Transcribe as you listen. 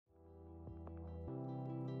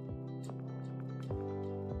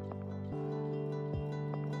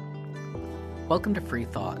Welcome to Free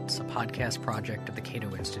Thoughts, a podcast project of the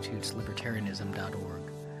Cato Institute's libertarianism.org.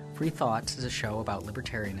 Free Thoughts is a show about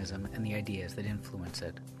libertarianism and the ideas that influence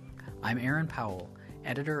it. I'm Aaron Powell,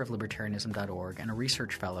 editor of libertarianism.org and a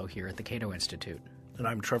research fellow here at the Cato Institute. And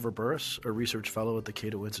I'm Trevor Burrus, a research fellow at the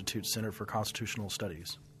Cato Institute Center for Constitutional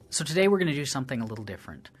Studies. So today we're going to do something a little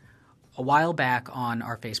different. A while back on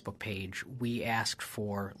our Facebook page, we asked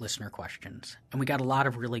for listener questions, and we got a lot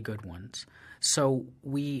of really good ones. So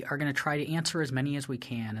we are going to try to answer as many as we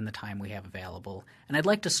can in the time we have available. And I'd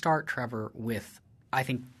like to start, Trevor, with, I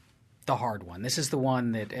think, the hard one. This is the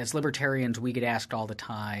one that, as libertarians, we get asked all the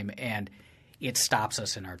time, and it stops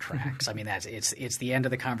us in our tracks. I mean, it's the end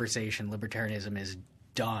of the conversation. Libertarianism is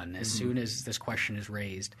done as soon as this question is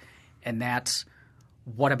raised, and that's,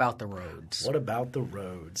 what about the roads? What about the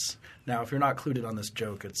roads? Now, if you're not clued in on this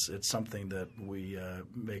joke, it's something that we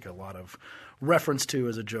make a lot of reference to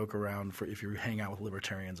as a joke around for if you hang out with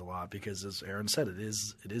libertarians a lot, because as Aaron said, it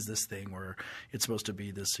is this thing where it's supposed to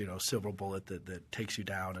be this silver bullet that takes you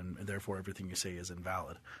down, and therefore everything you say is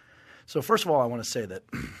invalid. So first of all, I want to say that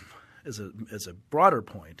as a broader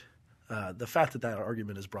point, the fact that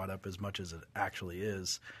argument is brought up as much as it actually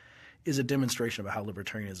is a demonstration of how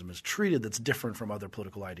libertarianism is treated that's different from other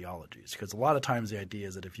political ideologies. Because a lot of times the idea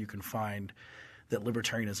is that if you can find that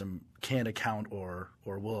libertarianism can account or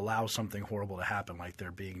will allow something horrible to happen, like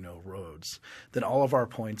there being no roads, then all of our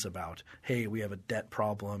points about, hey, we have a debt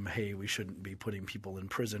problem, hey, we shouldn't be putting people in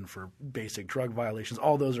prison for basic drug violations,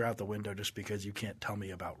 all those are out the window just because you can't tell me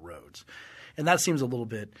about roads. And that seems a little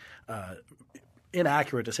bit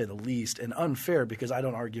inaccurate, to say the least, and unfair, because I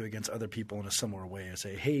don't argue against other people in a similar way. I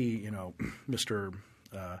say, hey, Mr.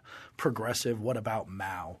 Progressive, what about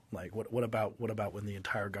Mao? Like, what about when the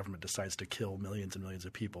entire government decides to kill millions and millions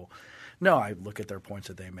of people? No, I look at their points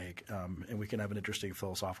that they make, and we can have an interesting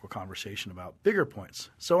philosophical conversation about bigger points.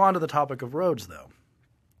 So on to the topic of roads, though.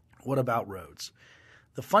 What about roads?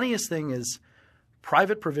 The funniest thing is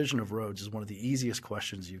private provision of roads is one of the easiest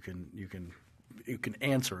questions you can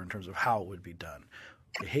answer in terms of how it would be done.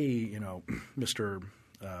 Hey, Mr.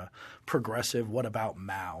 Progressive, what about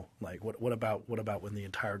Mao? Like, what about when the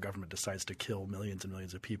entire government decides to kill millions and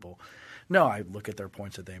millions of people? No, I look at their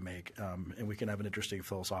points that they make, and we can have an interesting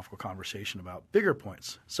philosophical conversation about bigger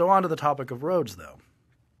points. So on to the topic of roads, though.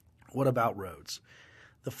 What about roads?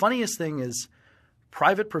 The funniest thing is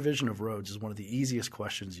private provision of roads is one of the easiest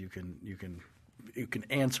questions you can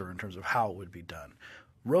answer in terms of how it would be done.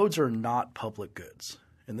 Roads are not public goods,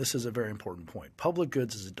 and this is a very important point. Public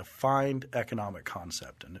goods is a defined economic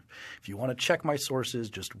concept, and if you want to check my sources,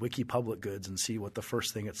 just wiki public goods and see what the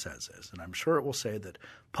first thing it says is. And I'm sure it will say that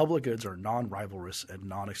public goods are non-rivalrous and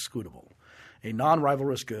non-excludable. A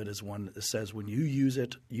non-rivalrous good is one that says when you use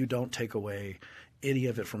it, you don't take away any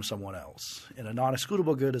of it from someone else. And a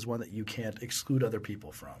non-excludable good is one that you can't exclude other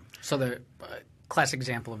people from. So the classic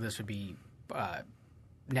example of this would be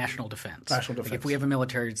national defense. National defense. Like if we have a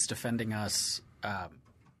military that's defending us,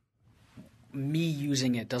 me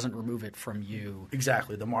using it doesn't remove it from you.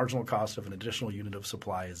 Exactly. The marginal cost of an additional unit of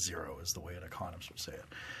supply is zero, is the way an economist would say it.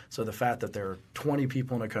 So the fact that there are 20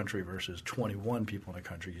 people in a country versus 21 people in a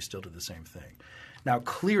country, you still do the same thing. Now,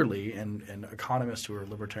 clearly, and economists who are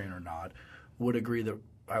libertarian or not would agree that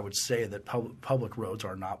I would say that public roads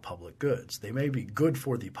are not public goods. They may be good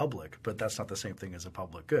for the public, but that's not the same thing as a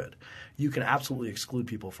public good. You can absolutely exclude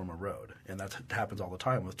people from a road, and that happens all the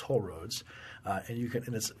time with toll roads. And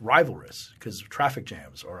it's rivalrous because traffic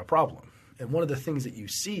jams are a problem. And one of the things that you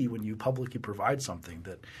see when you publicly provide something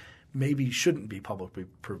that maybe shouldn't be publicly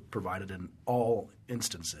provided in all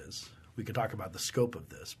instances, we could talk about the scope of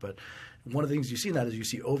this, but one of the things you see in that is you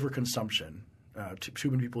see overconsumption. Too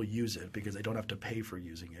many people use it because they don't have to pay for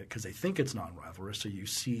using it because they think it's non-rivalrous. So you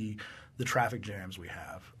see the traffic jams we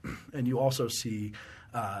have, and you also see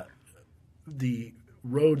the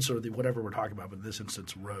roads or the whatever we're talking about, but in this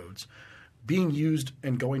instance roads, being used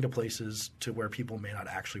and going to places to where people may not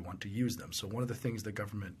actually want to use them. So one of the things the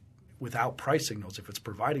government, without price signals, if it's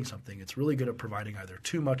providing something, it's really good at providing either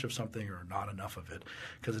too much of something or not enough of it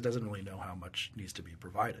because it doesn't really know how much needs to be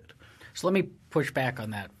provided. So let me push back on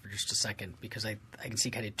that for just a second because I can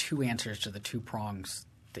see kind of two answers to the two prongs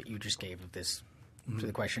that you just gave of this to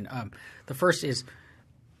the question. The first is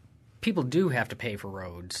people do have to pay for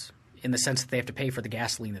roads in the sense that they have to pay for the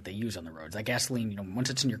gasoline that they use on the roads. That gasoline, once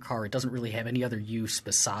it's in your car, it doesn't really have any other use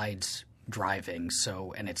besides driving.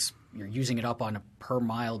 So, and you're using it up on a per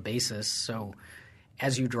mile basis. So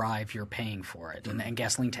as you drive, you're paying for it. And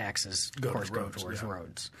gasoline taxes, of course, go towards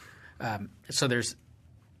roads. So there's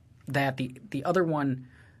that. The other one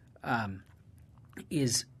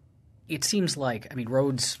is it seems like,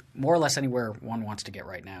 roads more or less anywhere one wants to get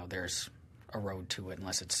right now, there's a road to it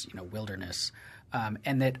unless it's wilderness,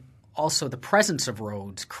 and that also the presence of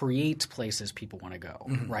roads creates places people want to go,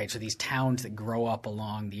 right? So these towns that grow up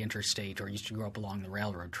along the interstate or used to grow up along the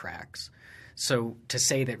railroad tracks. So to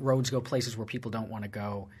say that roads go places where people don't want to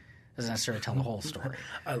go doesn't necessarily tell the whole story.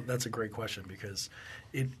 That's a great question because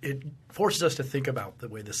it forces us to think about the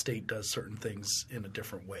way the state does certain things in a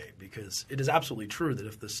different way, because it is absolutely true that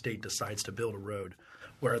if the state decides to build a road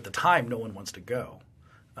where at the time no one wants to go,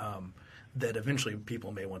 that eventually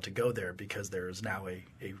people may want to go there because there is now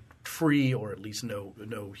a free or at least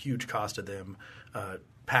no huge cost to them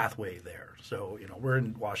pathway there. So we're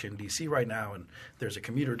in Washington, D.C. right now, and there's a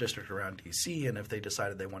commuter district around D.C., and if they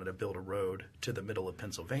decided they wanted to build a road to the middle of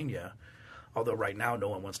Pennsylvania, although right now no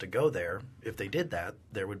one wants to go there, if they did that,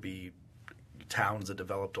 there would be towns that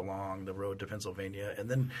developed along the road to Pennsylvania, and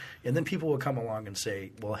then people would come along and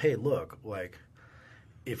say, well, hey, look, like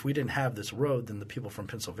if we didn't have this road, then the people from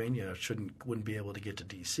Pennsylvania wouldn't be able to get to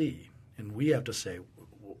D.C. And we have to say,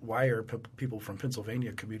 why are people from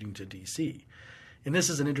Pennsylvania commuting to D.C.? And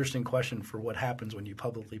this is an interesting question for what happens when you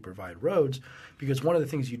publicly provide roads, because one of the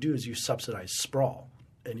things you do is you subsidize sprawl,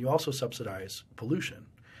 and you also subsidize pollution.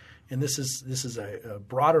 And this is a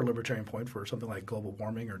broader libertarian point for something like global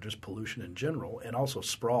warming or just pollution in general, and also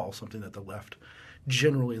sprawl, something that the left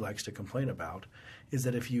generally likes to complain about, is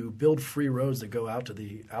that if you build free roads that go out to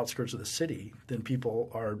the outskirts of the city, then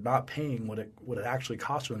people are not paying what it actually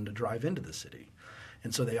costs them to drive into the city.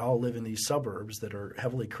 And so they all live in these suburbs that are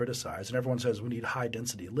heavily criticized. And everyone says we need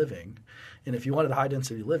high-density living. And if you wanted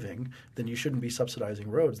high-density living, then you shouldn't be subsidizing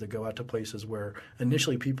roads that go out to places where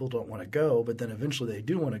initially people don't want to go, but then eventually they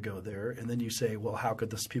do want to go there. And then you say, well, how could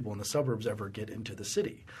the people in the suburbs ever get into the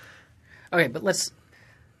city? Okay, but let's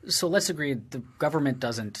agree the government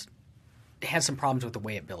has some problems with the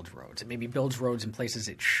way it builds roads. It maybe builds roads in places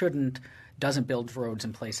it shouldn't, doesn't build roads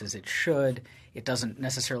in places it should. It doesn't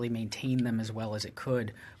necessarily maintain them as well as it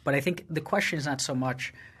could. But I think the question is not so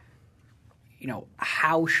much,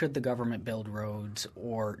 how should the government build roads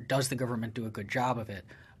or does the government do a good job of it?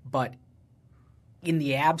 But in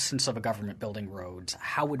the absence of a government building roads,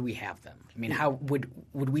 how would we have them? I mean, how would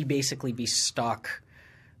we basically be stuck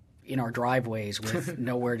in our driveways with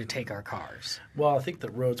nowhere to take our cars? Well, I think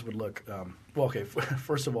that roads would look okay,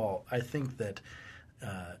 first of all, I think that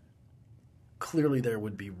clearly there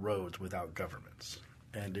would be roads without governments.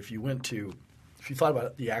 And if you thought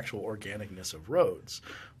about the actual organicness of roads,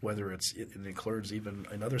 whether it includes even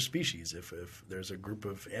another species, if there's a group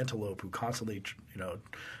of antelope who constantly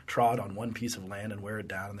trod on one piece of land and wear it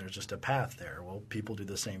down and there's just a path there, well, people do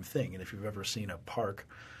the same thing. And if you've ever seen a park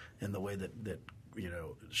in the way that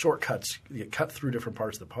shortcuts cut through different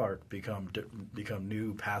parts of the park become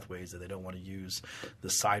new pathways that they don't want to use the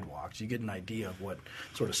sidewalks. You get an idea of what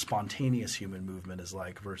sort of spontaneous human movement is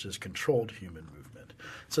like versus controlled human movement.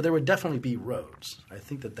 So there would definitely be roads. I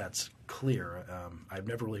think that that's clear. I've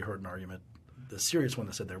never really heard an argument, the serious one,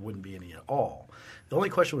 that said there wouldn't be any at all. The only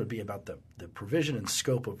question would be about the provision and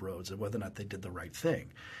scope of roads and whether or not they did the right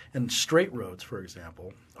thing. And straight roads, for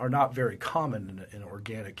example, are not very common in an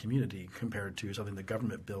organic community compared to something the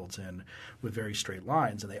government builds in with very straight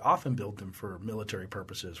lines. And they often build them for military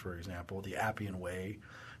purposes, for example. The Appian Way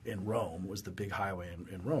in Rome was the big highway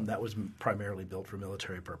in Rome. That was primarily built for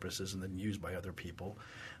military purposes and then used by other people.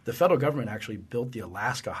 The federal government actually built the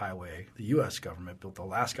Alaska Highway. The U.S. government built the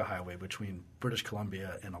Alaska Highway between British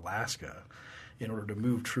Columbia and Alaska in order to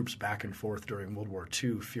move troops back and forth during World War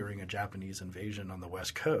II, fearing a Japanese invasion on the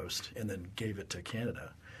West Coast, and then gave it to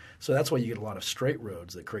Canada. So that's why you get a lot of straight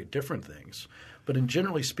roads that create different things. But in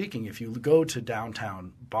generally speaking, if you go to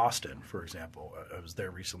downtown Boston, for example, I was there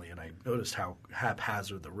recently and I noticed how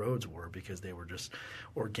haphazard the roads were because they were just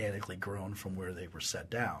organically grown from where they were set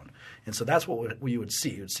down. And so that's what you would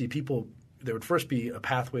see. You would see people – there would first be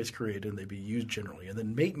pathways created and they'd be used generally, and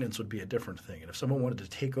then maintenance would be a different thing. And if someone wanted to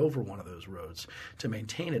take over one of those roads to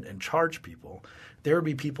maintain it and charge people, there would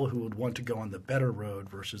be people who would want to go on the better road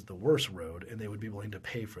versus the worse road, and they would be willing to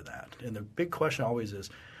pay for that. And the big question always is,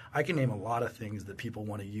 I can name a lot of things that people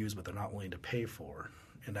want to use but they're not willing to pay for,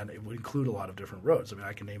 and then it would include a lot of different roads. I mean,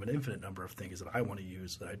 I can name an infinite number of things that I want to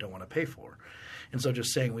use that I don't want to pay for. And so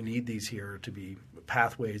just saying we need these here to be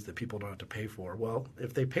pathways that people don't have to pay for, well,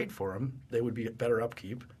 if they paid for them, they would be better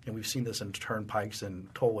upkeep. And we've seen this in turnpikes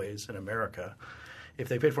and tollways in America. If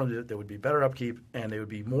they paid for them, they would be better upkeep and they would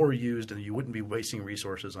be more used and you wouldn't be wasting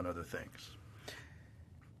resources on other things.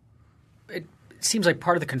 It seems like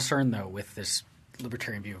part of the concern, though, with this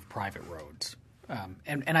libertarian view of private roads,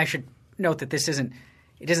 and I should note that this isn't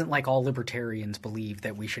it isn't like all libertarians believe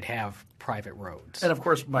that we should have private roads. And of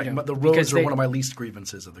course, the roads are one of my least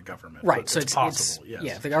grievances of the government. Right. So it's possible. Yes.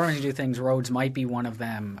 Yeah. If the government can do things, roads might be one of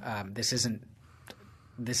them. This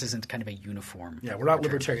isn't kind of a uniform. Yeah, we're not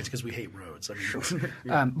libertarians because we hate roads. I mean, sure.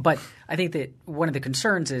 Yeah. But I think that one of the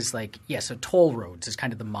concerns is so toll roads is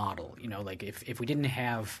kind of the model. If we didn't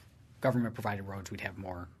have government provided roads, we'd have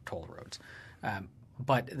more toll roads.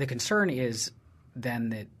 But the concern is then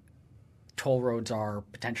that toll roads are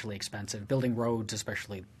potentially expensive. Building roads,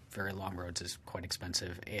 especially very long roads, is quite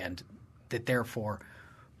expensive, and that therefore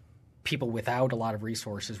people without a lot of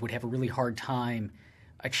resources would have a really hard time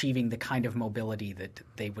achieving the kind of mobility that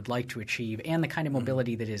they would like to achieve and the kind of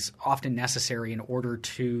mobility that is often necessary in order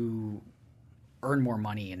to earn more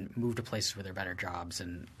money and move to places where there are better jobs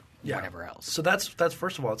and whatever else. So that's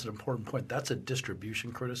first of all, it's an important point. That's a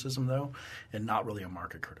distribution criticism, though, and not really a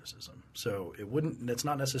market criticism. So it's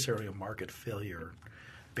not necessarily a market failure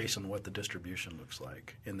based on what the distribution looks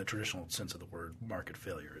like in the traditional sense of the word market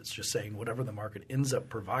failure. It's just saying whatever the market ends up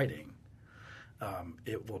providing,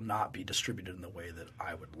 it will not be distributed in the way that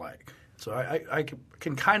I would like. So I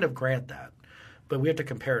can kind of grant that. But we have to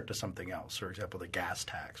compare it to something else. For example, the gas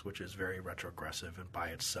tax, which is very retrogressive and by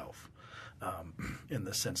itself, in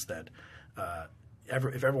the sense that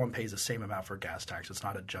if everyone pays the same amount for gas tax, it's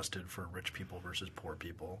not adjusted for rich people versus poor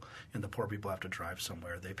people, and the poor people have to drive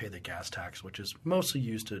somewhere. They pay the gas tax, which is mostly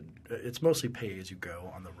it's mostly pay as you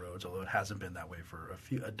go on the roads, although it hasn't been that way for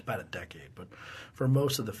about a decade. But for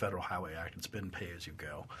most of the Federal Highway Act, it's been pay as you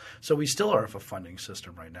go. So we still are of a funding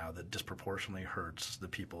system right now that disproportionately hurts the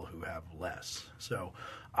people who have less. So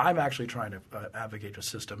I'm actually trying to advocate a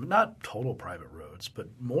system, not total private roads, but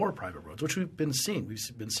more private roads, which we've been seeing.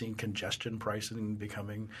 We've been seeing congestion pricing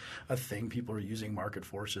becoming a thing. People are using market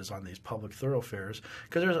forces on these public thoroughfares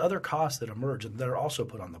because there's other costs that emerge and that are also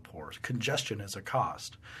put on the poor. Congestion is a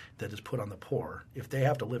cost that is put on the poor. If they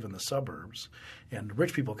have to live in the suburbs and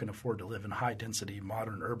rich people can afford to live in high-density,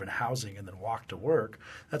 modern urban housing and then walk to work,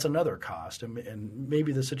 that's another cost. And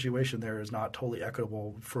maybe the situation there is not totally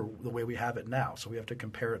equitable for the way we have it now. So we have to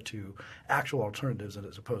compare it to actual alternatives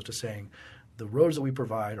as opposed to saying the roads that we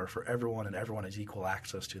provide are for everyone and everyone has equal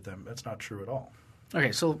access to them. That's not true at all.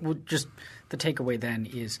 Okay, so just the takeaway then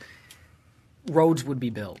is roads would be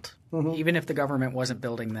built. Mm-hmm. Even if the government wasn't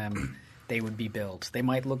building them, they would be built. They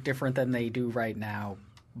might look different than they do right now,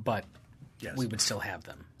 but we would still have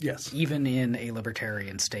them. Yes. Even in a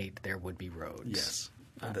libertarian state, there would be roads. Yes.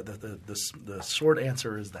 The short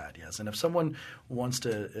answer is that, yes. And if someone wants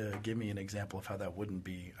to give me an example of how that wouldn't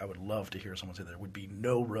be, I would love to hear someone say there would be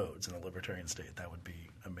no roads in a libertarian state. That would be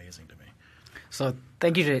amazing to me. So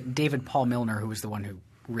thank you to David Paul Milner, who was the one who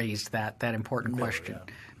raised that important question.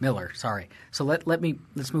 Yeah. Miller, sorry. So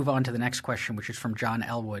let's move on to the next question, which is from John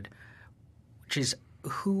Elwood, which is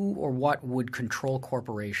who or what would control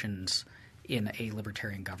corporations in a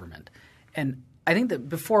libertarian government? And I think that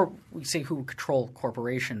before we say who would control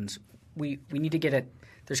corporations, we need to get at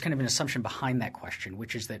 – there's kind of an assumption behind that question,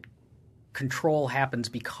 which is that control happens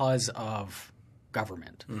because of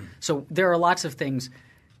government. Mm. So there are lots of things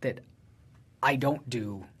that I don't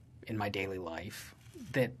do in my daily life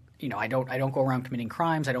that I don't go around committing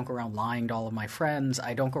crimes. I don't go around lying to all of my friends.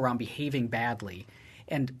 I don't go around behaving badly.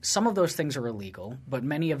 And some of those things are illegal, but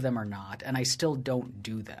many of them are not, and I still don't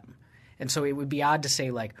do them. And so it would be odd to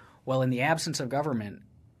say well, in the absence of government,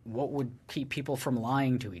 what would keep people from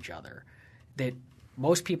lying to each other? That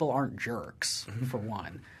most people aren't jerks, for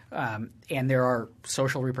one, and there are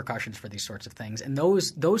social repercussions for these sorts of things. And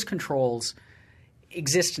those controls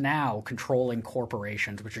exist now, controlling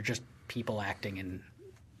corporations, which are just people acting in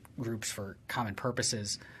groups for common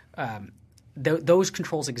purposes. Those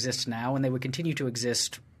controls exist now, and they would continue to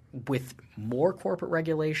exist with more corporate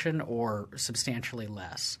regulation or substantially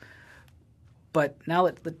less. But now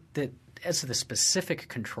that as to the specific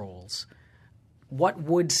controls, what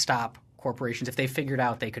would stop corporations if they figured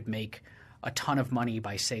out they could make a ton of money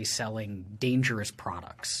by, say, selling dangerous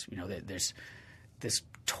products? There's this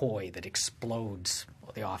toy that explodes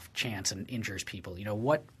on the off chance and injures people.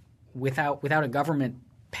 What without a government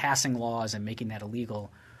passing laws and making that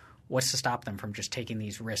illegal, what's to stop them from just taking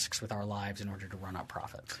these risks with our lives in order to run up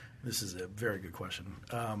profits? This is a very good question.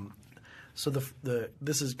 So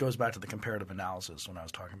this goes back to the comparative analysis when I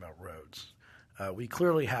was talking about roads. We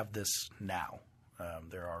clearly have this now.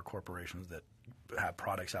 There are corporations that have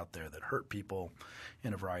products out there that hurt people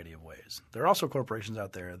in a variety of ways. There are also corporations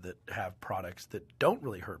out there that have products that don't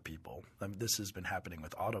really hurt people. This has been happening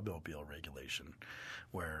with automobile regulation,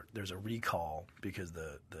 where there's a recall because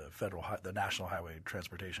the National Highway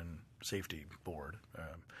Transportation Safety Board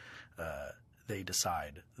they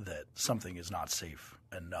decide that something is not safe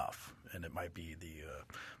enough, and it might be the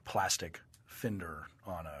plastic fender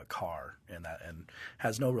on a car, and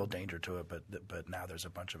has no real danger to it, but now there's a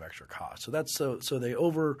bunch of extra cost. So they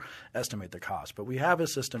overestimate the cost. But we have a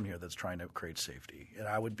system here that's trying to create safety, and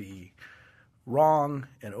I would be wrong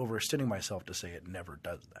and overstating myself to say it never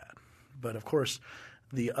does that. But of course,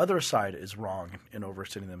 the other side is wrong in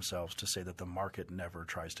overstating themselves to say that the market never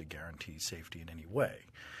tries to guarantee safety in any way.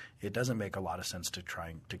 It doesn't make a lot of sense to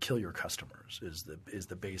try to kill your customers is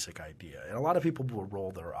the basic idea. And a lot of people will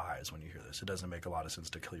roll their eyes when you hear this. It doesn't make a lot of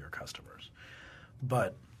sense to kill your customers.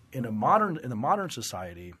 But in the modern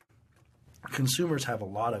society, consumers have a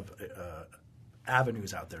lot of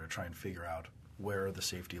avenues out there to try and figure out where the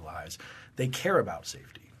safety lies. They care about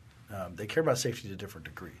safety. They care about safety to different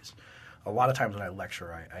degrees. A lot of times when I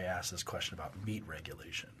lecture, I ask this question about meat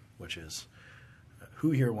regulation, which is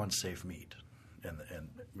who here wants safe meat? And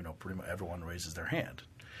pretty much everyone raises their hand.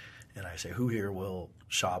 And I say, who here will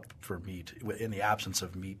shop for meat in the absence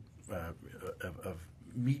of meat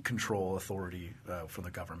meat control authority from the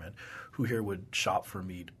government? Who here would shop for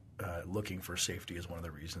meat looking for safety as one of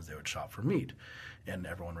the reasons they would shop for meat? And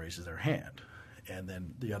everyone raises their hand. And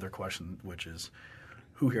then the other question, which is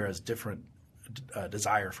who here has different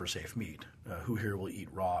desire for safe meat? Who here will eat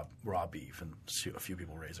raw beef? And a few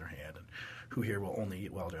people raise their hand. And who here will only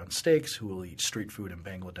eat well-done steaks? Who will eat street food in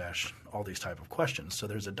Bangladesh? All these type of questions. So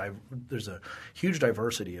there's a huge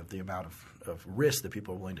diversity of the amount of risk that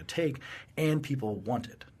people are willing to take, and people want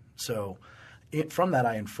it. So from that,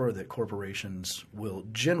 I infer that corporations will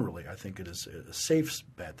generally, I think it is a safe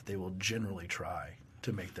bet that they will generally try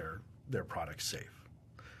to make their products safe.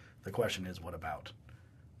 The question is, what about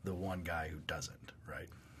the one guy who doesn't, right?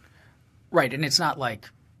 Right, and it's not like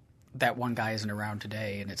that one guy isn't around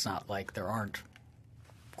today, and it's not like there aren't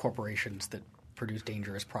corporations that produce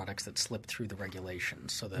dangerous products that slip through the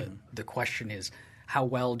regulations. So the question is, how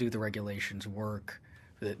well do the regulations work,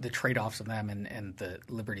 the trade-offs of them and the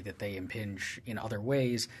liberty that they impinge in other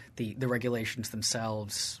ways? The regulations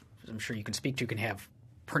themselves, I'm sure you can speak to, can have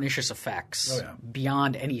pernicious effects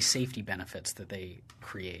beyond any safety benefits that they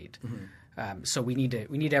create. Mm-hmm. So we need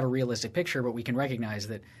to have a realistic picture, but we can recognize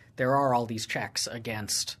that there are all these checks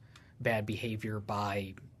against bad behavior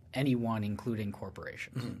by anyone, including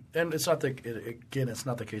corporations. Mm-hmm. And it's not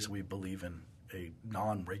the case that we believe in a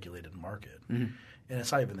non-regulated market, mm-hmm. and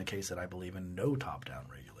it's not even the case that I believe in no top-down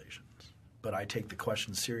regulations. But I take the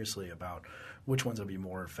question seriously about which ones will be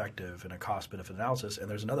more effective in a cost-benefit analysis. And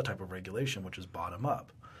there's another type of regulation which is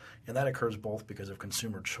bottom-up. And that occurs both because of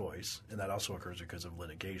consumer choice, and that also occurs because of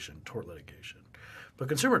litigation, tort litigation. But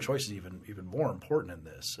consumer choice is even more important in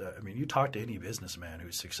this. You talk to any businessman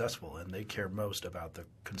who's successful, and they care most about the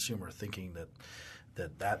consumer thinking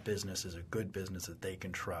that business is a good business that they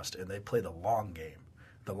can trust, and they play the long game.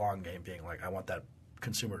 The long game being like, I want that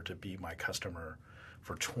consumer to be my customer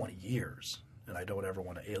for 20 years. And I don't ever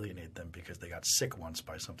want to alienate them because they got sick once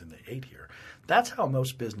by something they ate here. That's how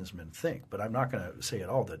most businessmen think. But I'm not going to say at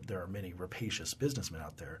all that there are many rapacious businessmen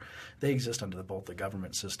out there. They exist under both the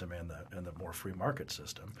government system and the more free market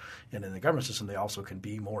system. And in the government system, they also can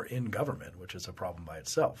be more in government, which is a problem by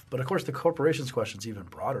itself. But of course, the corporations question is even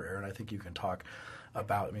broader, Aaron. I think you can talk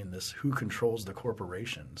about this who controls the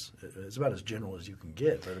corporations. It's about as general as you can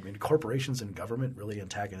get. But corporations and government really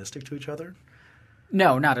antagonistic to each other?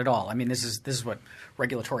 No, not at all. This is what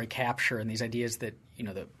regulatory capture and these ideas that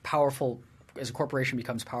the powerful, as a corporation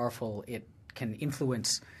becomes powerful, it can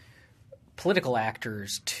influence political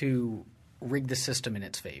actors to rig the system in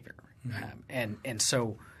its favor. Mm-hmm. And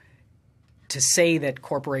so to say that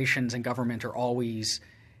corporations and government are always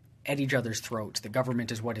at each other's throats, the government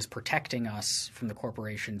is what is protecting us from the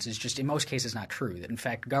corporations, is just in most cases not true. That in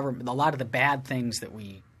fact, a lot of the bad things that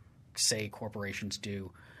we say corporations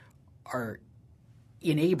do are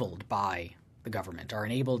enabled by the government, are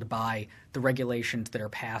enabled by the regulations that are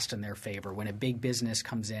passed in their favor. When a big business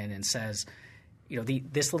comes in and says,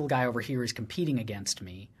 this little guy over here is competing against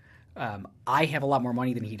me, I have a lot more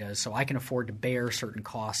money than he does, so I can afford to bear certain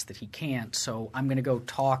costs that he can't, so I'm going to go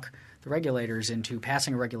talk the regulators into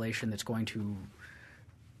passing a regulation that's going to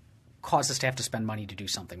cause us to have to spend money to do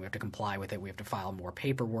something. We have to comply with it. We have to file more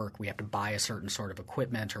paperwork. We have to buy a certain sort of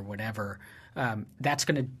equipment or whatever. That's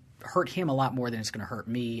going to hurt him a lot more than it's going to hurt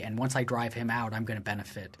me. And once I drive him out, I'm going to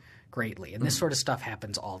benefit greatly. And this sort of stuff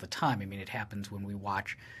happens all the time. It happens when we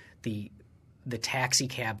watch the taxi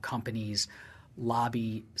cab companies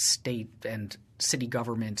lobby state and city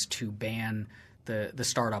governments to ban the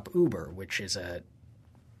startup Uber, which is a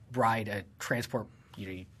transport.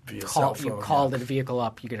 You call the vehicle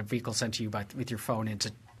up, you get a vehicle sent to you with your phone. It's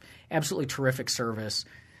an absolutely terrific service.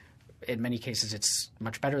 In many cases, it's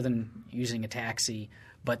much better than using a taxi,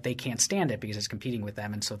 but they can't stand it because it's competing with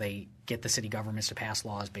them, and so they get the city governments to pass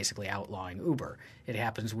laws basically outlawing Uber. It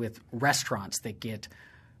happens with restaurants that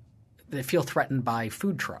feel threatened by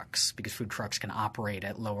food trucks because food trucks can operate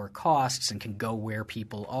at lower costs and can go where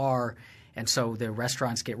people are. And so the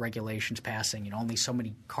restaurants get regulations passing, only so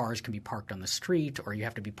many cars can be parked on the street, or you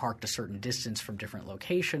have to be parked a certain distance from different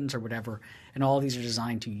locations or whatever. And all of these are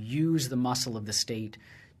designed to use the muscle of the state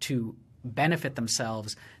to benefit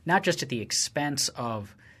themselves, not just at the expense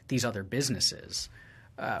of these other businesses,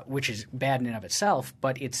 which is bad in and of itself,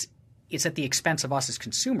 but it's at the expense of us as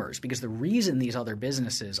consumers, because the reason these other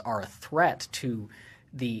businesses are a threat to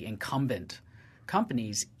the incumbent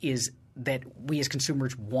companies is that we as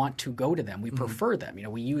consumers want to go to them. We prefer them.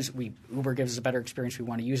 Uber gives us a better experience. We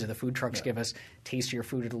want to use it. The food trucks give us tastier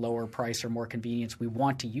food at a lower price or more convenience. We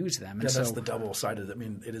want to use them. And that's the double-sided. I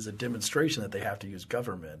mean, it is a demonstration that they have to use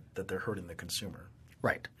government, that they're hurting the consumer.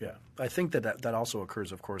 Right. Yeah. I think that also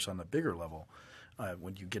occurs, of course, on the bigger level.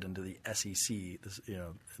 When you get into the SEC,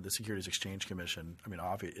 the Securities Exchange Commission, I mean,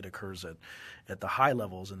 it occurs at the high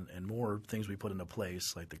levels, and more things we put into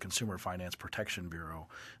place, like the Consumer Finance Protection Bureau.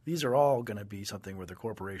 These are all going to be something where the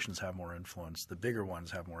corporations have more influence. The bigger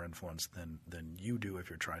ones have more influence than you do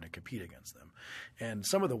if you're trying to compete against them. And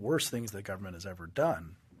some of the worst things that government has ever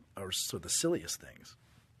done are sort of the silliest things.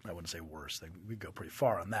 I wouldn't say worse. We go pretty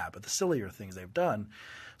far on that. But the sillier things they've done,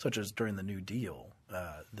 such as during the New Deal,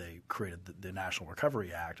 they created the National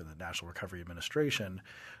Recovery Act and the National Recovery Administration,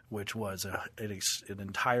 which was an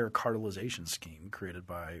entire cartelization scheme created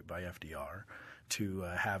by FDR to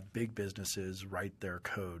have big businesses write their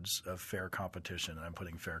codes of fair competition, and I'm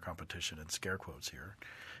putting fair competition in scare quotes here,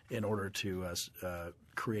 in order to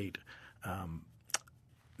create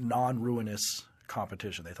non-ruinous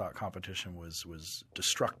competition. They thought competition was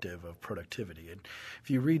destructive of productivity. And if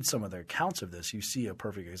you read some of the accounts of this, you see a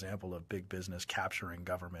perfect example of big business capturing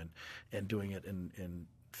government and doing it in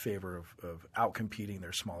favor of outcompeting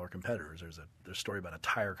their smaller competitors. There's a story about a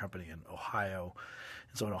tire company in Ohio.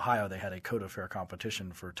 And so in Ohio, they had a code of fair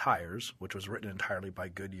competition for tires, which was written entirely by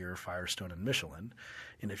Goodyear, Firestone, and Michelin.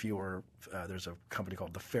 And if you were there's a company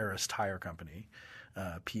called the Ferris Tire Company,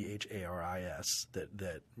 PHARIS,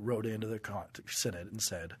 that wrote into the Senate and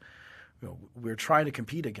said, we're trying to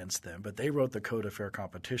compete against them, but they wrote the Code of Fair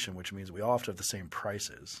Competition, which means we all have to have the same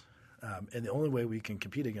prices. And the only way we can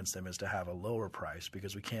compete against them is to have a lower price,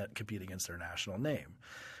 because we can't compete against their national name.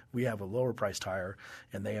 We have a lower price tire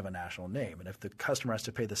and they have a national name. And if the customer has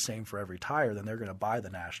to pay the same for every tire, then they're going to buy the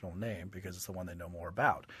national name because it's the one they know more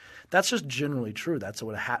about. That's just generally true. That's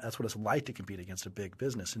what it's like to compete against a big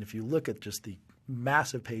business. And if you look at just the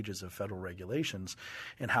massive pages of federal regulations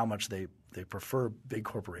and how much they prefer big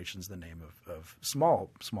corporations in the name of small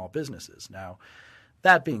businesses. Now,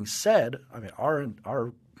 that being said, I mean,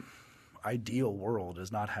 our ideal world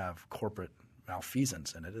does not have corporate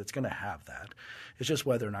malfeasance in it. It's going to have that. It's just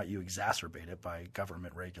whether or not you exacerbate it by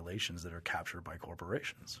government regulations that are captured by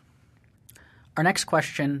corporations. Our next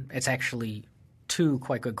question, it's actually two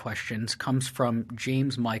quite good questions, comes from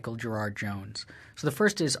James Michael Gerard Jones. So the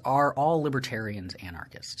first is, are all libertarians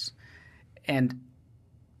anarchists? And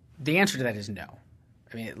the answer to that is no.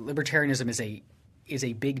 I mean, libertarianism is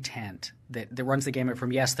a big tent that runs the gamut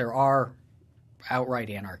from, yes, there are outright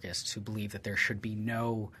anarchists who believe that there should be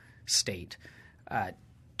no state,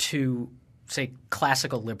 to, say,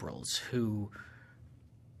 classical liberals who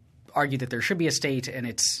argue that there should be a state and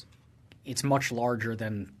it's much larger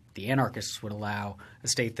than the anarchists would allow, a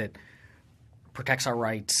state that protects our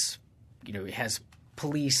rights, it has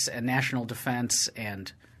police and national defense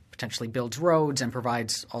and potentially builds roads and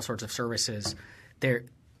provides all sorts of services.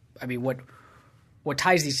 What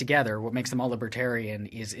ties these together, what makes them all libertarian,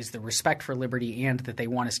 is the respect for liberty and that they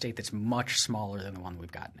want a state that's much smaller than the one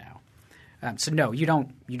we've got now. So no, you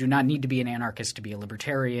do not need to be an anarchist to be a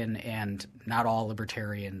libertarian, and not all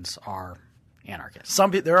libertarians are anarchists.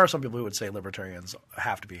 There are some people who would say libertarians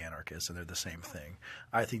have to be anarchists, and they're the same thing.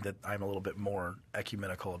 I think that I'm a little bit more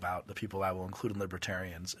ecumenical about the people I will include in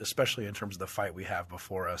libertarians, especially in terms of the fight we have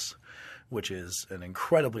before us, which is an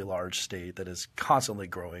incredibly large state that is constantly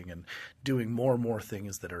growing and doing more and more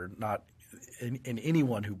things that are not in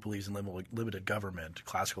anyone who believes in limited government,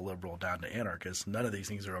 classical liberal down to anarchist. None of these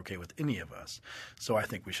things are okay with any of us. So I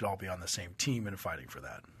think we should all be on the same team in fighting for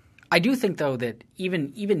that. I do think, though, that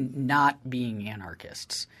even not being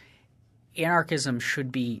anarchists, anarchism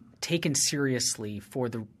should be taken seriously for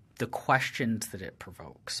the questions that it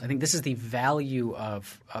provokes. I think this is the value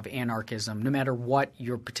of anarchism, no matter what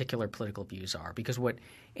your particular political views are. Because what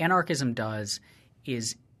anarchism does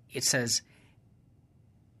is it says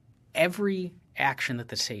every action that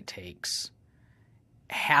the state takes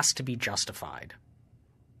has to be justified,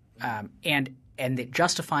 and that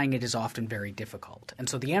justifying it is often very difficult. And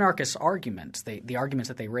so the anarchists' arguments, the arguments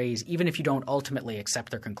that they raise, even if you don't ultimately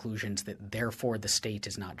accept their conclusions that therefore the state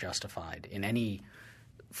is not justified in any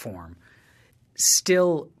form,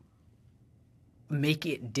 still make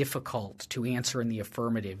it difficult to answer in the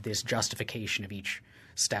affirmative this justification of each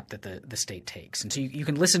step that the state takes. And so you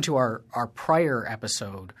can listen to our prior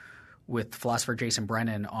episode with philosopher Jason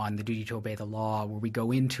Brennan on the duty to obey the law, where we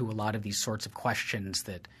go into a lot of these sorts of questions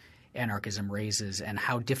that anarchism raises and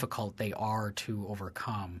how difficult they are to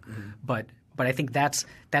overcome. Mm-hmm. But I think that's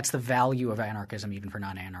the value of anarchism, even for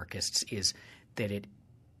non-anarchists, is that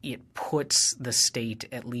it puts the state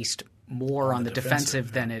at least more on the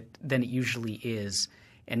defensive than it usually is,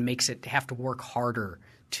 and makes it have to work harder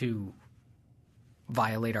to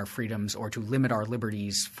violate our freedoms or to limit our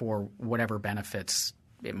liberties for whatever benefits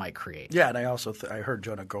it might create. Yeah, and I also I heard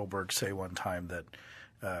Jonah Goldberg say one time that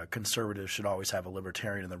conservatives should always have a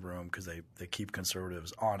libertarian in the room because they keep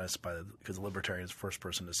conservatives honest because the libertarian is the first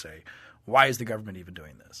person to say, why is the government even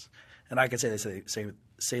doing this? And I could say they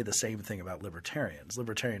say the same thing about libertarians.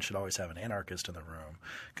 Libertarians should always have an anarchist in the room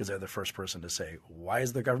because they're the first person to say, why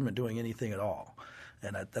is the government doing anything at all?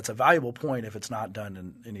 And that's a valuable point if it's not done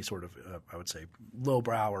in any sort of, I would say,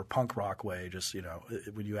 lowbrow or punk rock way. Just,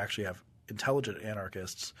 when you actually have intelligent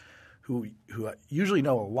anarchists who usually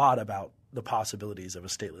know a lot about the possibilities of a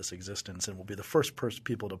stateless existence and will be the first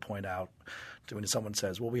people to point out when someone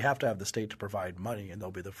says, well, we have to have the state to provide money, and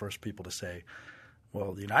they'll be the first people to say,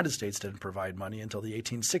 well, the United States didn't provide money until the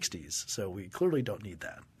 1860s, so we clearly don't need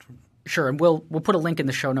that. Sure, and we'll put a link in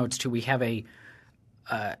the show notes too. We have a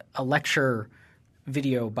lecture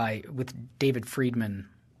video with David Friedman,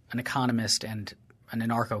 an economist and an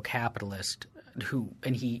anarcho-capitalist,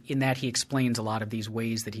 he explains a lot of these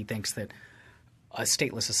ways that he thinks that a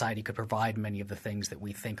stateless society could provide many of the things that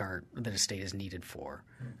we think that a state is needed for.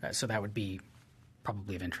 So that would be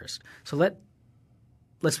probably of interest. So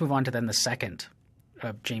let's move on to then the second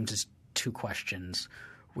of James's two questions,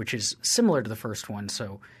 which is similar to the first one.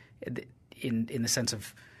 So in the sense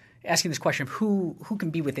of asking this question of who can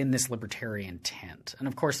be within this libertarian tent. And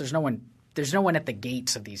of course there's no one at the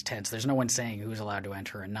gates of these tents. There's no one saying who's allowed to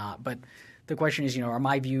enter and not. But the question is, are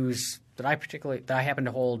my views that I happen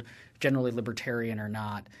to hold generally libertarian or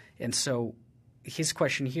not? And so his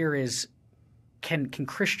question here is, can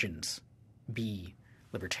Christians be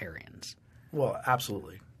libertarians? Well,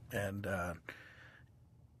 absolutely. And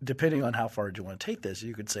depending on how far you want to take this,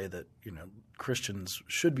 you could say that Christians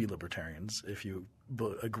should be libertarians if you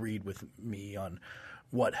agreed with me on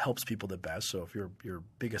what helps people the best. So if your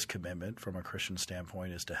biggest commitment from a Christian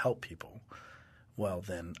standpoint is to help people, well,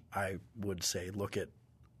 then I would say look at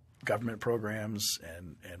government programs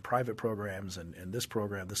and private programs and this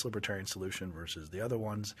program, this libertarian solution versus the other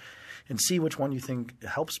ones, and see which one you think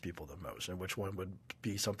helps people the most and which one would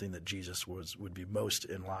be something that Jesus would be most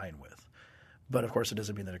in line with. But of course, it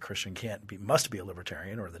doesn't mean that a Christian must be a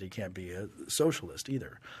libertarian or that he can't be a socialist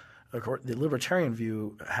either. Of course, the libertarian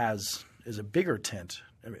view is a bigger tent,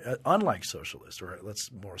 unlike socialists, or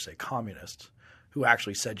let's more say communists, who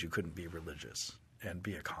actually said you couldn't be religious and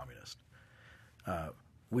be a communist.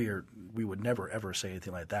 We would never ever say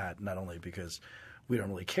anything like that, not only because we don't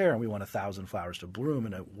really care and we want 1,000 flowers to bloom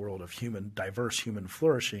in a world of diverse human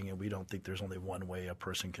flourishing, and we don't think there's only one way a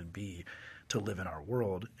person can be to live in our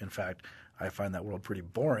world. In fact, I find that world pretty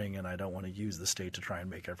boring, and I don't want to use the state to try and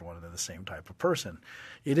make everyone into the same type of person.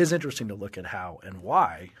 It is interesting to look at how and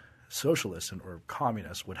why socialists or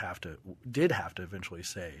communists did have to eventually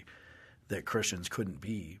say that Christians couldn't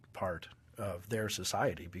be part of their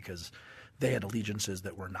society because they had allegiances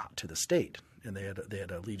that were not to the state, and they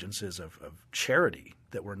had allegiances of charity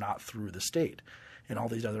that were not through the state, and all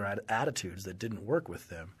these other attitudes that didn't work with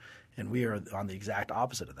them. And we are on the exact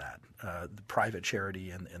opposite of that. The private charity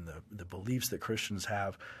and the beliefs that Christians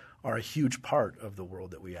have are a huge part of the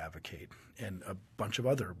world that we advocate, and a bunch of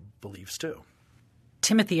other beliefs too.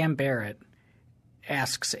 Timothy M. Barrett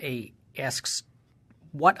asks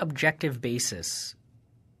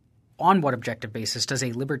on what objective basis does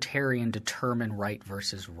a libertarian determine right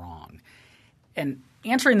versus wrong? And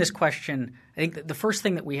answering this question, I think that the first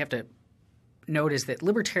thing that we have to note is that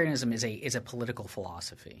libertarianism is a political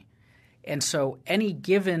philosophy. And so any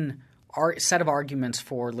given set of arguments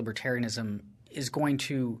for libertarianism is going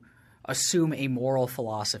to assume a moral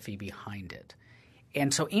philosophy behind it.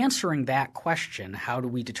 And so answering that question, how do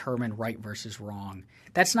we determine right versus wrong,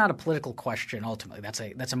 that's not a political question ultimately.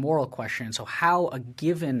 That's a moral question. So how a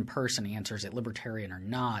given person answers it, libertarian or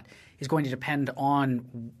not, is going to depend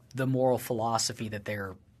on the moral philosophy that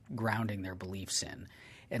they're grounding their beliefs in.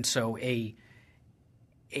 And so a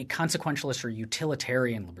consequentialist or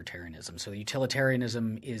utilitarian libertarianism. So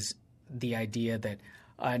utilitarianism is the idea that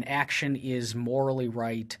an action is morally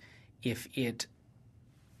right if it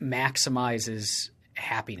maximizes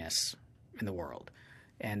happiness in the world.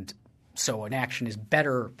 And so an action is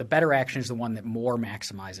better – the better action is the one that more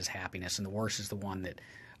maximizes happiness, and the worse is the one that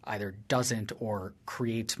either doesn't or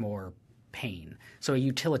creates more pain. So a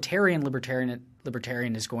utilitarian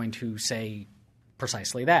libertarian is going to say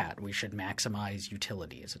precisely that. We should maximize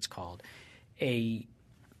utility, as it's called. A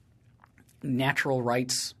natural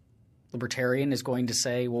rights libertarian is going to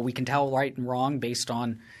say, well, we can tell right and wrong based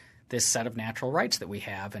on this set of natural rights that we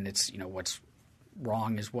have, and it's, what's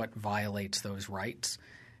wrong is what violates those rights,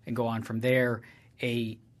 and go on from there.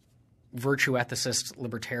 A virtue ethicist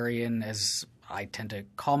libertarian, as I tend to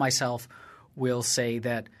call myself, will say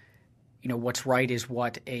that what's right is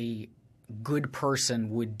what a good person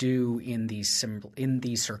would do in these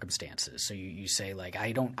circumstances. So you say, like,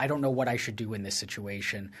 I don't know what I should do in this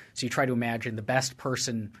situation. So you try to imagine the best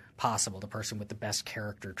person possible, the person with the best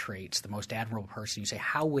character traits, the most admirable person. You say,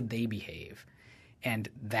 how would they behave? And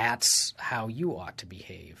that's how you ought to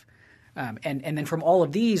behave. And then from all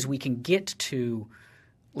of these, we can get to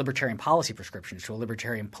libertarian policy prescriptions, to a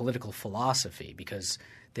libertarian political philosophy, because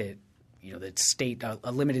the state,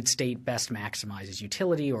 a limited state best maximizes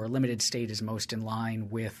utility, or a limited state is most in line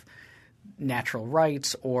with natural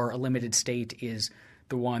rights, or a limited state is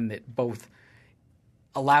the one that both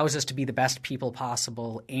allows us to be the best people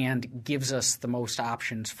possible and gives us the most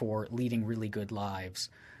options for leading really good lives.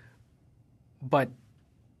 But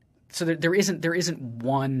so there isn't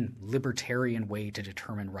one libertarian way to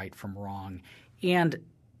determine right from wrong, and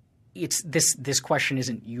it's this question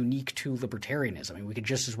isn't unique to libertarianism. I mean, we could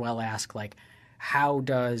just as well ask, like, how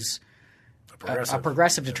does a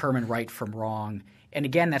progressive determine right from wrong? And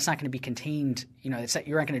again, that's not going to be contained. You're not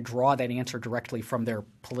going to draw that answer directly from their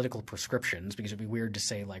political prescriptions, because it'd be weird to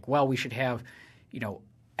say, like, well, we should have,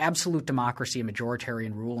 absolute democracy and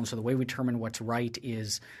majoritarian rule, and so the way we determine what's right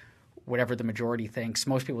is whatever the majority thinks.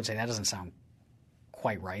 Most people would say that doesn't sound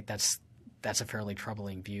quite right. That's a fairly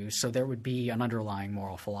troubling view. So there would be an underlying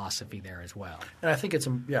moral philosophy there as well. And I think it's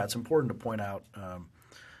important to point out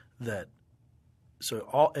that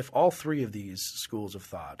if all three of these schools of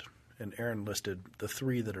thought, and Aaron listed the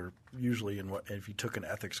three that are usually if you took an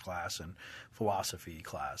ethics class and philosophy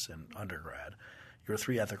class in undergrad, your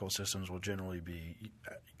three ethical systems will generally be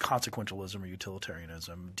consequentialism or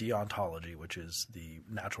utilitarianism, deontology, which is the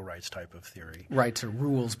natural rights type of theory. Right, so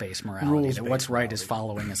rules-based morality. What's right is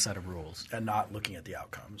following a set of rules. And not looking at the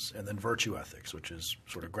outcomes. And then virtue ethics, which is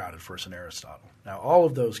sort of grounded first in Aristotle. Now, all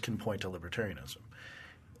of those can point to libertarianism.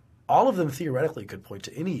 All of them theoretically could point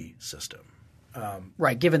to any system.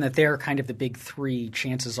 Right, given that they're kind of the big three,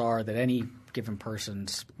 chances are that any given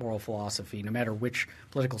person's moral philosophy, no matter which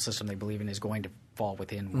political system they believe in, is going to fall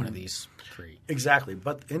within one of these three. Exactly.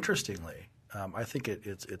 But interestingly, I think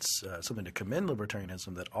it's something to commend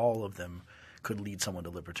libertarianism that all of them could lead someone to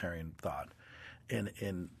libertarian thought.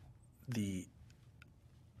 And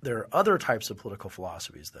there are other types of political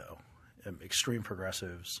philosophies, though, extreme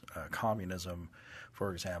progressives, communism,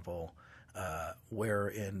 for example,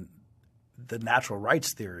 wherein the natural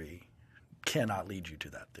rights theory cannot lead you to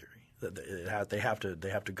that theory. They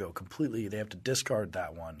have to go completely – they have to discard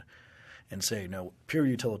that one and say, no, pure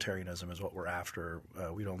utilitarianism is what we're after.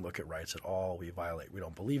 We don't look at rights at all. We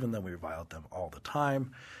don't believe in them. We violate them all the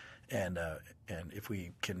time. And if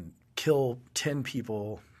we can kill 10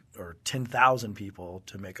 people or 10,000 people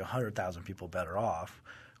to make 100,000 people better off,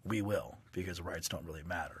 we will, because rights don't really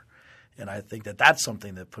matter. And I think that that's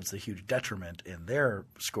something that puts a huge detriment in their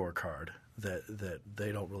scorecard, that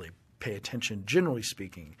they don't really pay attention, generally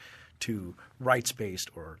speaking, to rights-based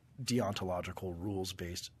or deontological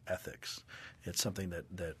rules-based ethics. It's something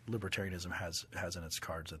that libertarianism has in its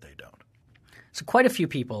cards that they don't. So quite a few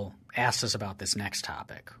people asked us about this next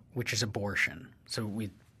topic, which is abortion. So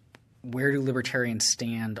where do libertarians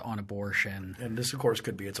stand on abortion? And this, of course,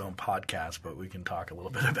 could be its own podcast, but we can talk a little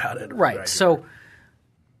bit about it. Right. So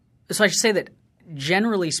I should say that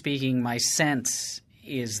generally speaking, my sense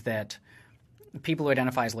is that people who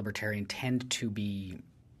identify as libertarian tend to be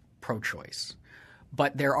pro-choice.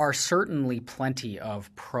 But there are certainly plenty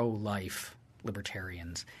of pro-life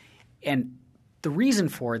libertarians. And the reason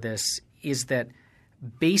for this is that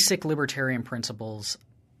basic libertarian principles,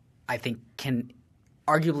 I think, can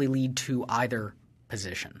arguably lead to either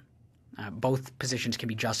position. Both positions can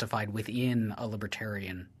be justified within a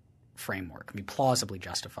libertarian framework, can be plausibly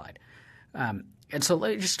justified. And so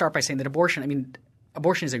let me just start by saying that abortion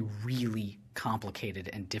is a really complicated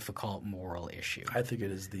and difficult moral issue. I think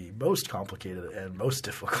it is the most complicated and most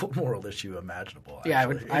difficult moral issue imaginable. Actually. Yeah, I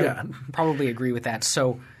would probably agree with that.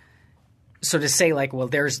 So to say like, well,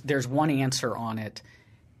 there's one answer on it.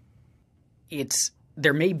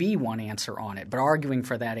 There may be one answer on it, but arguing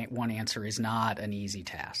for that one answer is not an easy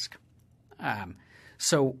task.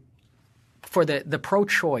 So for the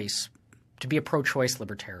pro-choice, to be a pro-choice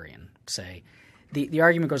libertarian, say, the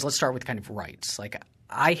argument goes, let's start with kind of rights. Like,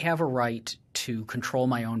 I have a right to control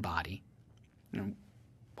my own body.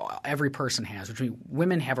 Every person has, which means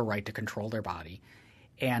women have a right to control their body.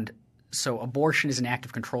 And so abortion is an act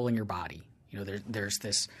of controlling your body. There's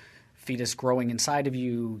this fetus growing inside of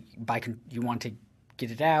you. You want to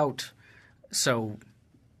get it out. So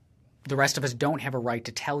the rest of us don't have a right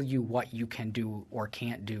to tell you what you can do or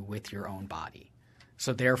can't do with your own body.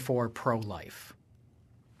 So therefore, pro-life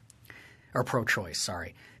or pro-choice,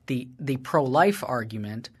 sorry. The pro-life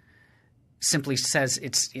argument simply says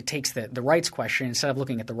it takes the rights question. Instead of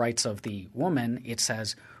looking at the rights of the woman, it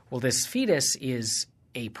says, well, this fetus is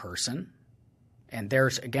a person. And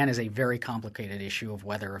there's, again, is a very complicated issue of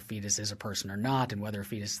whether a fetus is a person or not and whether a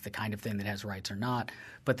fetus is the kind of thing that has rights or not.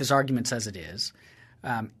 But this argument says it is.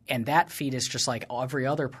 And that fetus, just like every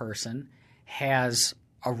other person, has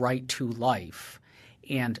a right to life.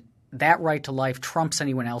 And that right to life trumps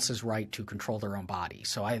anyone else's right to control their own body.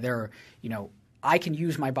 So I can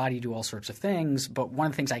use my body to do all sorts of things, but one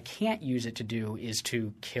of the things I can't use it to do is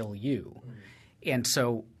to kill you. And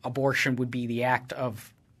so abortion would be the act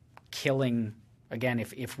of killing. Again,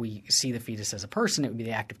 if we see the fetus as a person, it would be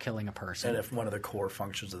the act of killing a person. And if one of the core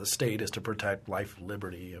functions of the state is to protect life,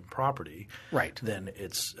 liberty, and property, right, then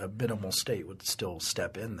it's a minimal state would still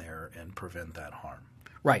step in there and prevent that harm.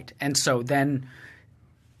 Right. And so then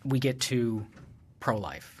we get to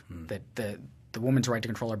pro-life, that the woman's right to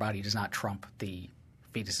control her body does not trump the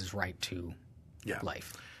fetus's right to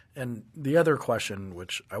life. And the other question,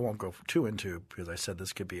 which I won't go too into because I said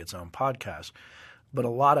this could be its own podcast, but a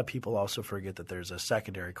lot of people also forget that there's a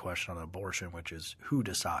secondary question on abortion, which is who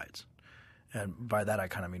decides. And by that I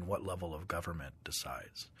kind of mean what level of government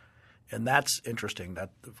decides. And that's interesting that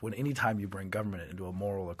when any time you bring government into a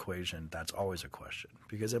moral equation, that's always a question.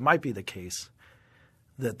 Because it might be the case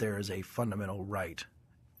that there is a fundamental right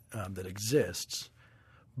that exists,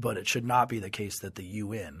 but it should not be the case that the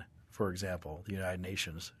UN, for example, the United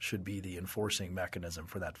Nations, should be the enforcing mechanism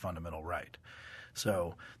for that fundamental right.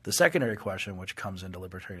 So the secondary question which comes into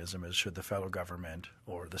libertarianism is should the federal government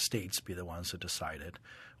or the states be the ones that decide it,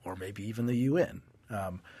 or maybe even the UN.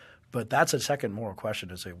 But that's a second moral question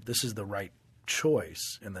to say this is the right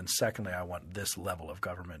choice, and then secondly I want this level of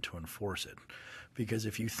government to enforce it. Because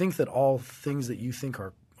if you think that all things that you think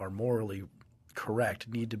are morally correct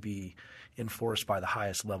need to be enforced by the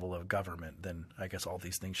highest level of government, then I guess all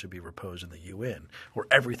these things should be reposed in the UN, or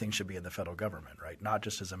everything should be in the federal government, right? Not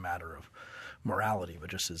just as a matter of morality, but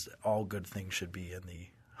just as all good things should be in the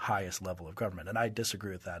highest level of government. And I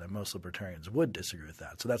disagree with that, and most libertarians would disagree with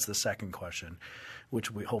that. So that's the second question,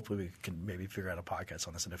 which we can maybe figure out a podcast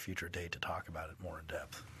on this in a future date to talk about it more in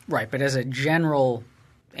depth. Right, but as a general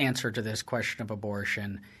answer to this question of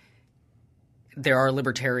abortion, there are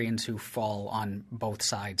libertarians who fall on both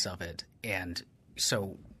sides of it. And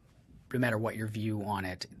so no matter what your view on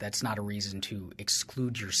it, that's not a reason to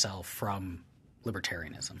exclude yourself from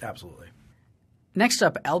libertarianism. Absolutely. Next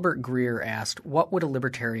up, Albert Greer asked, what would a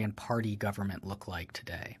libertarian party government look like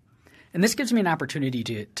today? And this gives me an opportunity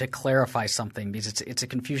to clarify something because it's a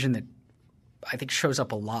confusion that I think shows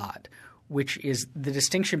up a lot, which is the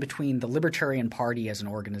distinction between the Libertarian Party as an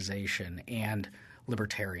organization and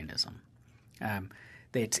libertarianism.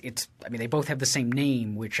 They both have the same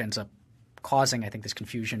name, which ends up causing, I think, this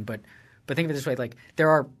confusion. But think of it this way: like there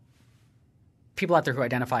are people out there who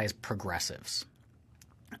identify as progressives,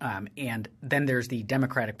 and then there's the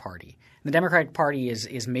Democratic Party. And the Democratic Party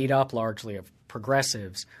is made up largely of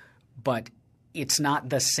progressives, but it's not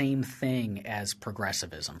the same thing as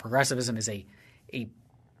progressivism. Progressivism is a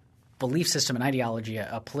belief system, an ideology,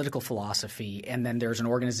 a political philosophy, and then there's an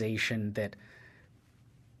organization that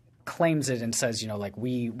claims it and says,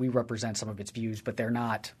 we represent some of its views, but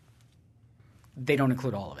they don't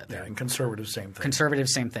include all of it. Yeah, and conservatives, same thing.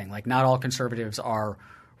 Conservatives, same thing. Like not all conservatives are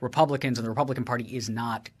Republicans, and the Republican Party is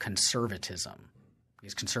not conservatism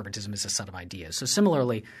because conservatism is a set of ideas. So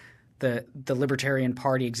similarly, the Libertarian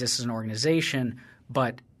Party exists as an organization,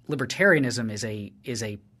 but libertarianism is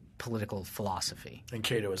a political philosophy. And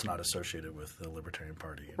Cato is not associated with the Libertarian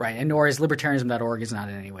Party. Right, and nor is libertarianism.org is not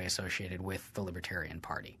in any way associated with the Libertarian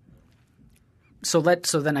Party. So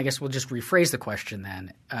then I guess we'll just rephrase the question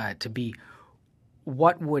then to be,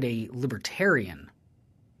 what would a libertarian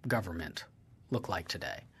government look like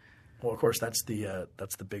today? Well, of course, that's the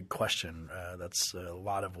big question. That's a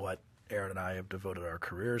lot of what Aaron and I have devoted our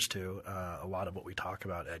careers to, a lot of what we talk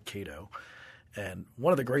about at Cato. And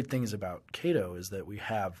one of the great things about Cato is that we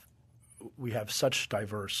have such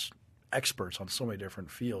diverse experts on so many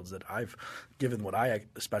different fields that I've given what I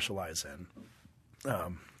specialize in,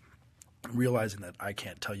 realizing that I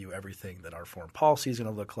can't tell you everything that our foreign policy is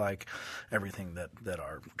going to look like, everything that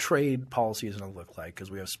our trade policy is going to look like, because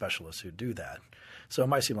we have specialists who do that. So it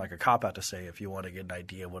might seem like a cop-out to say if you want to get an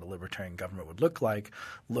idea of what a libertarian government would look like,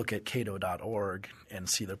 look at cato.org and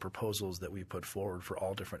see the proposals that we put forward for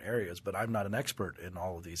all different areas. But I'm not an expert in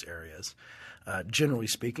all of these areas. Generally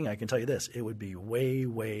speaking, I can tell you this. It would be way,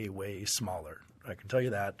 way, way smaller. I can tell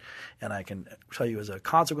you that. And I can tell you as a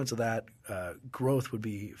consequence of that, growth would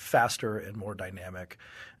be faster and more dynamic,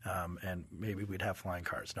 and maybe we'd have flying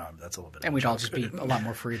cars. No, that's a little bit. And we'd all just be a lot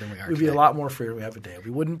more free than we are We'd today. be a lot more free than we have today. We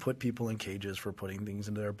wouldn't put people in cages for putting things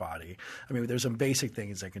into their body. I mean, there's some basic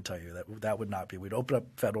things I can tell you that would not be. We'd open up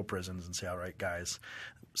federal prisons and say, all right, guys,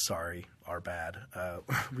 sorry, our bad.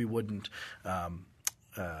 We wouldn't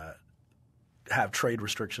have trade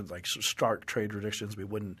restrictions, like start trade restrictions. We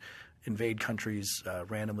wouldn't invade countries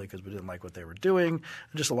randomly because we didn't like what they were doing.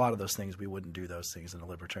 Just a lot of those things, we wouldn't do those things in the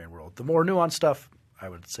libertarian world. The more nuanced stuff, I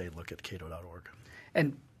would say look at cato.org.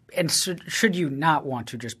 And should you not want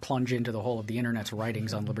to just plunge into the whole of the Internet's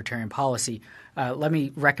writings on libertarian policy, let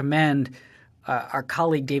me recommend our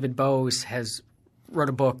colleague David Bowes has wrote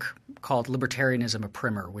a book called Libertarianism, a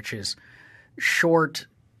Primer, which is short,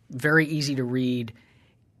 very easy to read,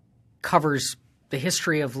 covers the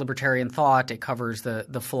history of libertarian thought. It covers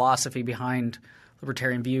the philosophy behind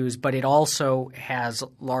libertarian views, but it also has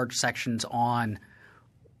large sections on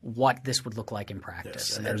what this would look like in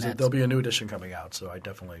practice. Yes, and there'll be a new edition coming out, so I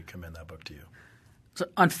definitely commend that book to you. So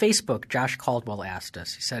on Facebook, Josh Caldwell asked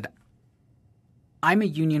us, he said, I'm a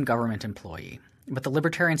union government employee, but the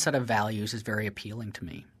libertarian set of values is very appealing to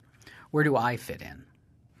me. Where do I fit in?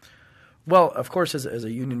 Well, of course, as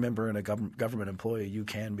a union member and a government employee, you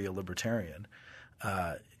can be a libertarian.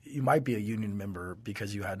 You might be a union member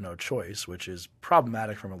because you had no choice, which is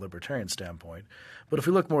problematic from a libertarian standpoint. But if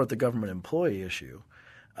we look more at the government employee issue,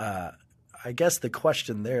 I guess the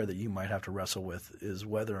question there that you might have to wrestle with is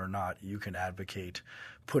whether or not you can advocate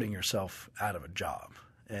putting yourself out of a job.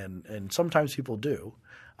 And sometimes people do.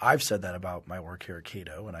 I've said that about my work here at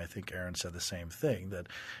Cato, and I think Aaron said the same thing, that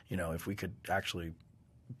if we could actually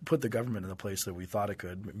put the government in the place that we thought it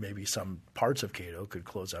could, maybe some parts of Cato could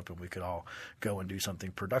close up and we could all go and do something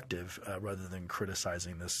productive rather than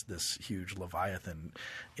criticizing this huge Leviathan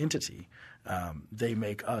entity. They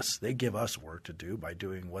give us work to do by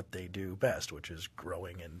doing what they do best, which is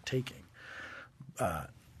growing and taking.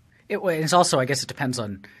 It's also, I guess it depends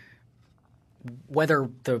on whether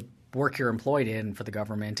the work you're employed in for the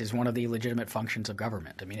government is one of the legitimate functions of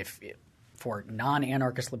government. I mean, for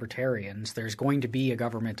non-anarchist libertarians, there's going to be a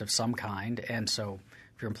government of some kind, and so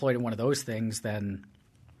if you're employed in one of those things, then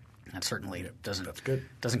that certainly doesn't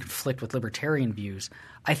conflict with libertarian views.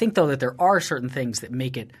 I think, though, that there are certain things that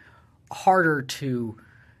make it harder to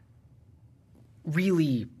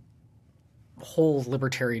really hold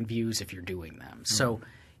libertarian views if you're doing them. Mm-hmm. So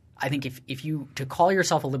I think if you – to call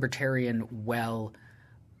yourself a libertarian while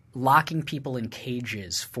locking people in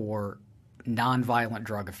cages for – nonviolent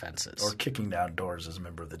drug offenses, or kicking down doors as a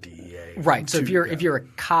member of the DEA, right? So if you're a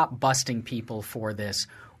cop busting people for this,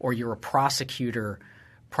 or you're a prosecutor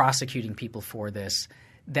prosecuting people for this,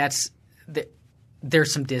 there's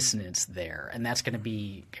some dissonance there, and that's going to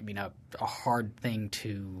be, a hard thing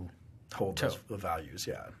to hold those values.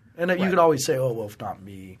 Yeah, and you could always say, "Oh, well, if not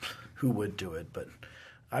me, who would do it?" But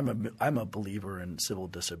I'm a believer in civil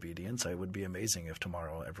disobedience. It would be amazing if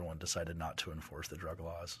tomorrow everyone decided not to enforce the drug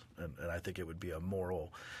laws, and I think it would be a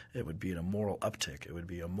moral uptick. It would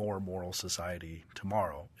be a more moral society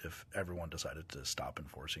tomorrow if everyone decided to stop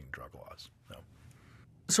enforcing drug laws.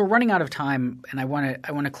 So we're running out of time, and I want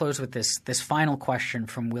to close with this final question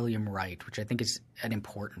from William Wright, which I think is an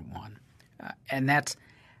important one, and that's,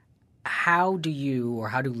 how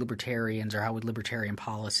do libertarians, or how would libertarian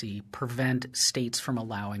policy prevent states from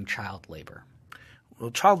allowing child labor? Well,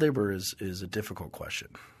 child labor is a difficult question.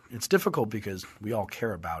 It's difficult because we all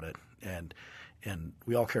care about it, and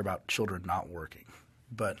we all care about children not working.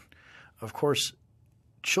 But of course,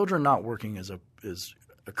 children not working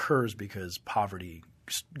occurs because poverty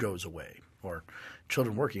goes away, or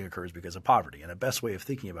children working occurs because of poverty. And the best way of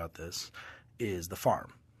thinking about this is the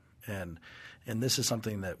farm. And this is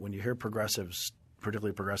something that when you hear progressives,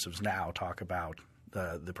 particularly progressives now, talk about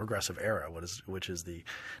the progressive era, which is the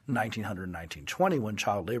 1920 when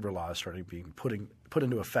child labor laws started being put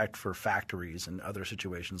into effect for factories and other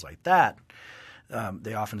situations like that.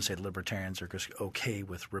 They often say libertarians are just okay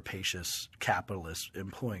with rapacious capitalists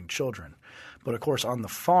employing children. But, of course, on the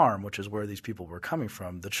farm, which is where these people were coming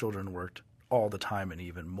from, the children worked all the time and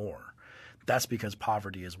even more. That's because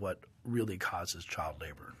poverty is what really causes child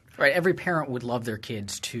labor. Right. Every parent would love their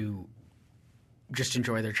kids to just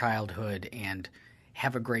enjoy their childhood and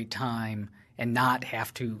have a great time and not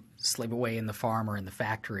have to slave away in the farm or in the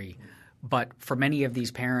factory. But for many of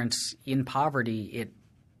these parents in poverty,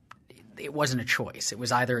 it wasn't a choice. It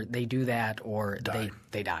was either they do that or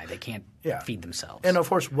they die. They can't feed themselves. And, of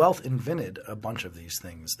course, wealth invented a bunch of these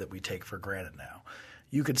things that we take for granted now.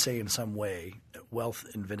 You could say in some way wealth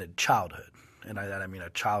invented childhood. And by that I mean a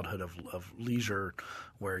childhood of leisure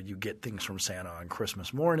where you get things from Santa on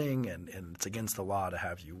Christmas morning and it's against the law to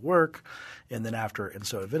have you work. And then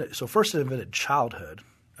so first it invented childhood,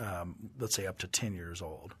 let's say up to 10 years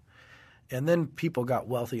old. And then people got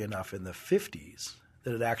wealthy enough in the 50s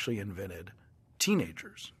that it actually invented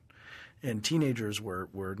teenagers. And teenagers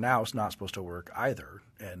were now not supposed to work either,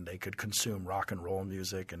 and they could consume rock and roll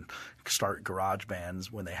music and start garage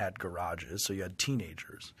bands when they had garages. So you had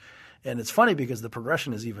teenagers. And it's funny because the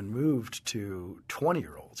progression has even moved to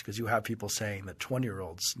 20-year-olds because you have people saying that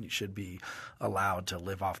 20-year-olds should be allowed to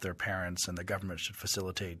live off their parents and the government should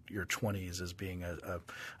facilitate your 20s as being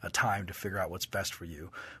a time to figure out what's best for you.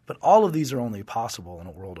 But all of these are only possible in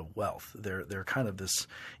a world of wealth. They're kind of this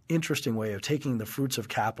interesting way of taking the fruits of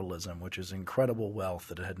capitalism, which is incredible wealth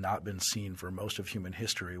that had not been seen for most of human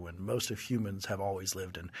history when most of humans have always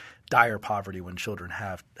lived in dire poverty when children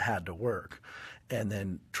have had to work. And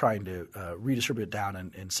then trying to redistribute it down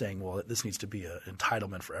and saying, well, this needs to be an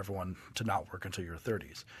entitlement for everyone to not work until your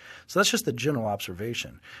 30s. So that's just the general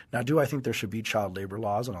observation. Now, do I think there should be child labor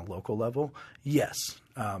laws on a local level? Yes,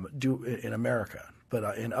 in America.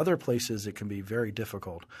 But in other places it can be very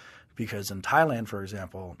difficult because in Thailand, for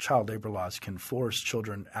example, child labor laws can force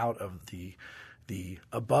children out of the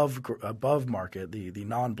above market, the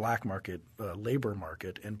non-black market labor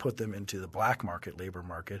market, and put them into the black market labor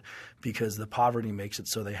market because the poverty makes it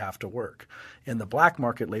so they have to work. And the black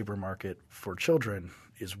market labor market for children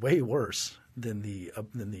is way worse than the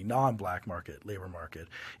non-black market labor market.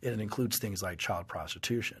 And it includes things like child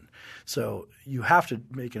prostitution. So you have to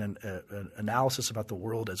make an analysis about the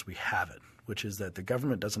world as we have it, which is that the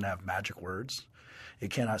government doesn't have magic words. It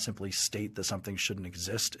cannot simply state that something shouldn't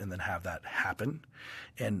exist and then have that happen.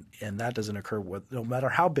 And that doesn't occur no matter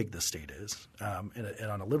how big the state is. And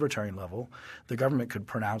on a libertarian level, the government could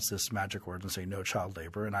pronounce this magic word and say no child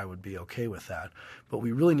labor, and I would be okay with that. But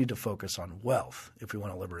we really need to focus on wealth if we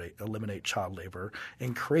want to eliminate child labor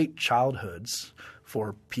and create childhoods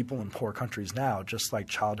for people in poor countries now, just like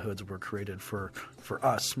childhoods were created for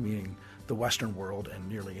us, meaning the Western world and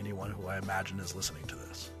nearly anyone who I imagine is listening to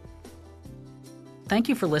this. Thank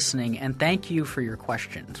you for listening, and thank you for your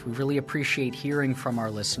questions. We really appreciate hearing from our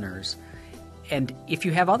listeners. And if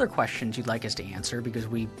you have other questions you'd like us to answer, because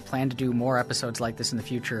we plan to do more episodes like this in the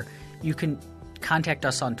future, you can contact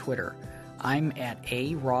us on Twitter. I'm at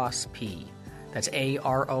ARossP. That's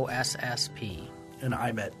AROSSP. And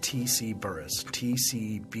I'm at TC Burrus,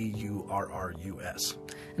 TCBURRUS.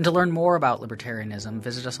 And to learn more about libertarianism,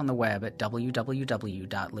 visit us on the web at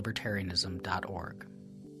www.libertarianism.org.